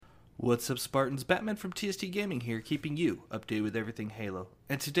What's up, Spartans? Batman from TST Gaming here, keeping you updated with everything Halo.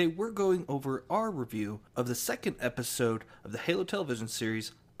 And today we're going over our review of the second episode of the Halo television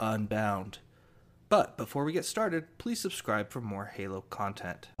series, Unbound. But before we get started, please subscribe for more Halo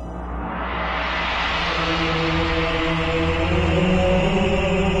content.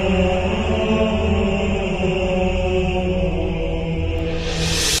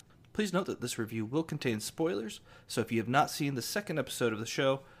 Please note that this review will contain spoilers, so if you have not seen the second episode of the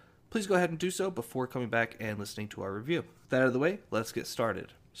show, please go ahead and do so before coming back and listening to our review. With that out of the way, let's get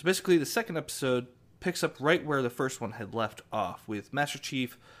started. So basically, the second episode picks up right where the first one had left off, with Master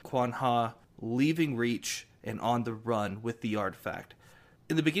Chief Kwan Ha leaving Reach and on the run with the artifact.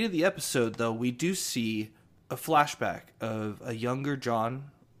 In the beginning of the episode, though, we do see a flashback of a younger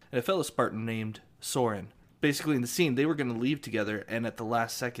John and a fellow Spartan named Soren. Basically, in the scene, they were going to leave together, and at the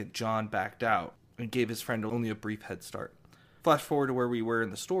last second, John backed out and gave his friend only a brief head start. Flash forward to where we were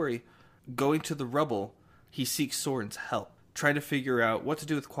in the story. Going to the rubble, he seeks Soren's help, trying to figure out what to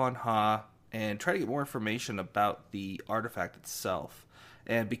do with Kwan Ha and try to get more information about the artifact itself.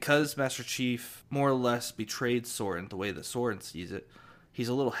 And because Master Chief more or less betrayed Soren the way that Soren sees it, he's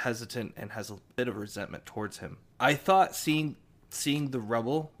a little hesitant and has a bit of resentment towards him. I thought seeing the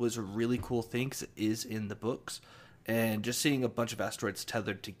rubble was a really cool thing because it is in the books. And just seeing a bunch of asteroids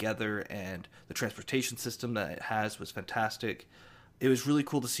tethered together and the transportation system that it has was fantastic. It was really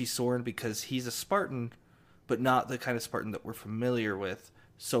cool to see Soren because he's a Spartan, but not the kind of Spartan that we're familiar with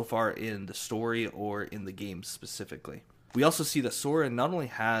so far in the story or in the game specifically. We also see that Soren not only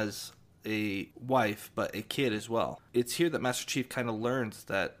has a wife, but a kid as well. It's here that Master Chief kind of learns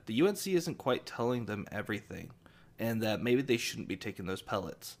that the UNC isn't quite telling them everything, and that maybe they shouldn't be taking those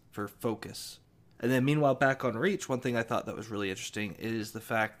pellets for focus. And then meanwhile, back on Reach, one thing I thought that was really interesting is the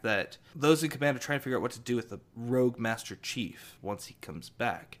fact that those in command are trying to figure out what to do with the rogue Master Chief once he comes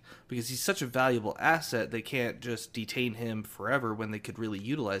back. Because he's such a valuable asset, they can't just detain him forever when they could really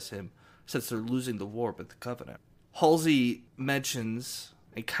utilize him, since they're losing the war with the Covenant. Halsey mentions,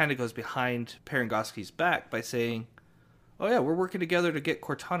 and kind of goes behind Parangoski's back by saying, oh yeah, we're working together to get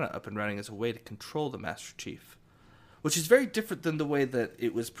Cortana up and running as a way to control the Master Chief. Which is very different than the way that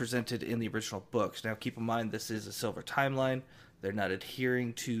it was presented in the original books. Now, keep in mind, this is a Silver timeline. They're not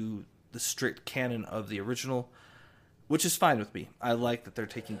adhering to the strict canon of the original, which is fine with me. I like that they're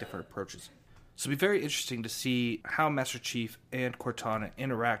taking different approaches. So it'll be very interesting to see how Master Chief and Cortana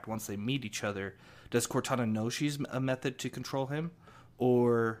interact once they meet each other. Does Cortana know she's a method to control him?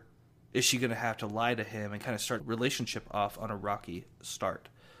 Or is she going to have to lie to him and kind of start the relationship off on a rocky start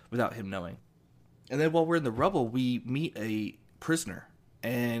without him knowing? And then while we're in the rubble, we meet a prisoner,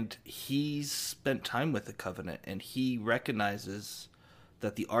 and he's spent time with the Covenant, and he recognizes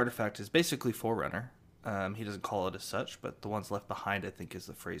that the artifact is basically Forerunner. He doesn't call it as such, but the ones left behind, I think, is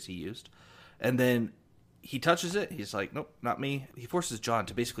the phrase he used. And then he touches it. He's like, nope, not me. He forces John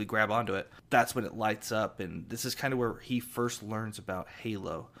to basically grab onto it. That's when it lights up, and this is kind of where he first learns about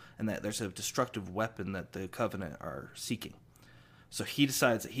Halo, and that there's a destructive weapon that the Covenant are seeking. So he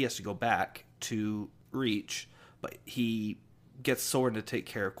decides that he has to go back to Reach, but he gets Soren to take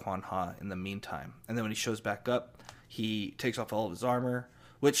care of Kwan Ha in the meantime. And then when he shows back up, he takes off all of his armor,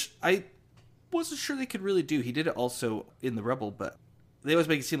 which I wasn't sure they could really do. He did it also in the Rebel, but they always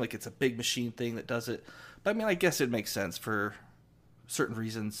make it seem like it's a big machine thing that does it. But I mean, I guess it makes sense for certain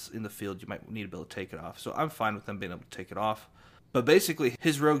reasons in the field. You might need to be able to take it off. So I'm fine with them being able to take it off. But basically,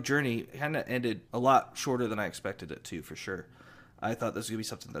 his rogue journey kind of ended a lot shorter than I expected it to, for sure. I thought this was going to be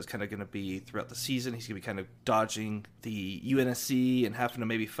something that's kind of going to be throughout the season. He's going to be kind of dodging the UNSC and having to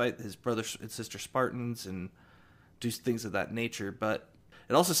maybe fight his brother and sister Spartans and do things of that nature. But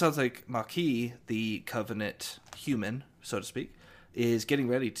it also sounds like Makee, the Covenant human, so to speak, is getting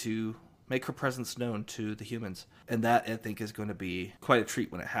ready to make her presence known to the humans. And that, I think, is going to be quite a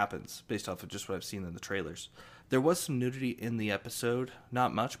treat when it happens, based off of just what I've seen in the trailers. There was some nudity in the episode.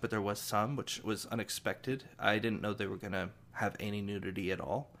 Not much, but there was some, which was unexpected. I didn't know they were going to have any nudity at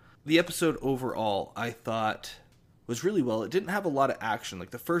all. The episode overall, I thought, was really well. It didn't have a lot of action.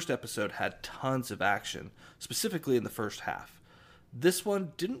 Like, the first episode had tons of action, specifically in the first half. This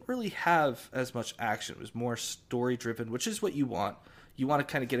one didn't really have as much action. It was more story-driven, which is what you want. You want to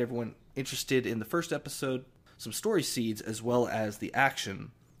kind of get everyone interested in the first episode, some story seeds, as well as the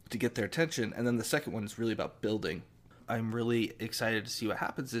action to get their attention. And then the second one is really about building. I'm really excited to see what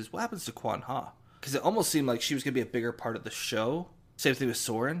happens to Kwan Ha. Because it almost seemed like she was going to be a bigger part of the show. Same thing with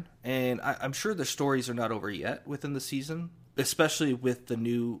Soren. And I'm sure the stories are not over yet within the season. Especially with the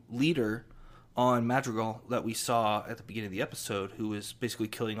new leader on Madrigal that we saw at the beginning of the episode, who was basically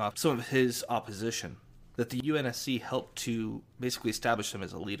killing off some of his opposition. That the UNSC helped to basically establish him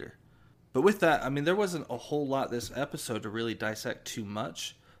as a leader. But with that, I mean, there wasn't a whole lot this episode to really dissect too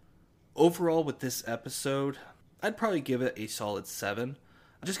much. Overall, with this episode, I'd probably give it a solid 7.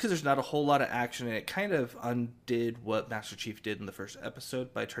 Just because there's not a whole lot of action, and it kind of undid what Master Chief did in the first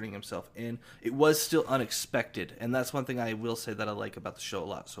episode by turning himself in. It was still unexpected, and that's one thing I will say that I like about the show a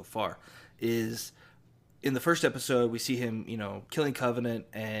lot so far, is in the first episode, we see him, killing Covenant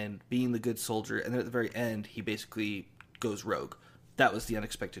and being the good soldier, and then at the very end, he basically goes rogue. That was the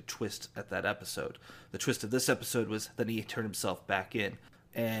unexpected twist at that episode. The twist of this episode was that he turned himself back in.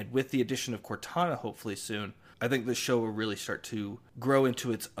 And with the addition of Cortana, hopefully soon, I think the show will really start to grow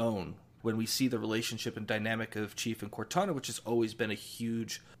into its own when we see the relationship and dynamic of Chief and Cortana, which has always been a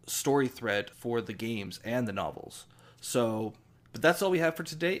huge story thread for the games and the novels. But that's all we have for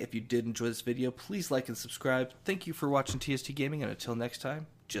today. If you did enjoy this video, please like and subscribe. Thank you for watching TST Gaming, and until next time,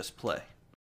 just play.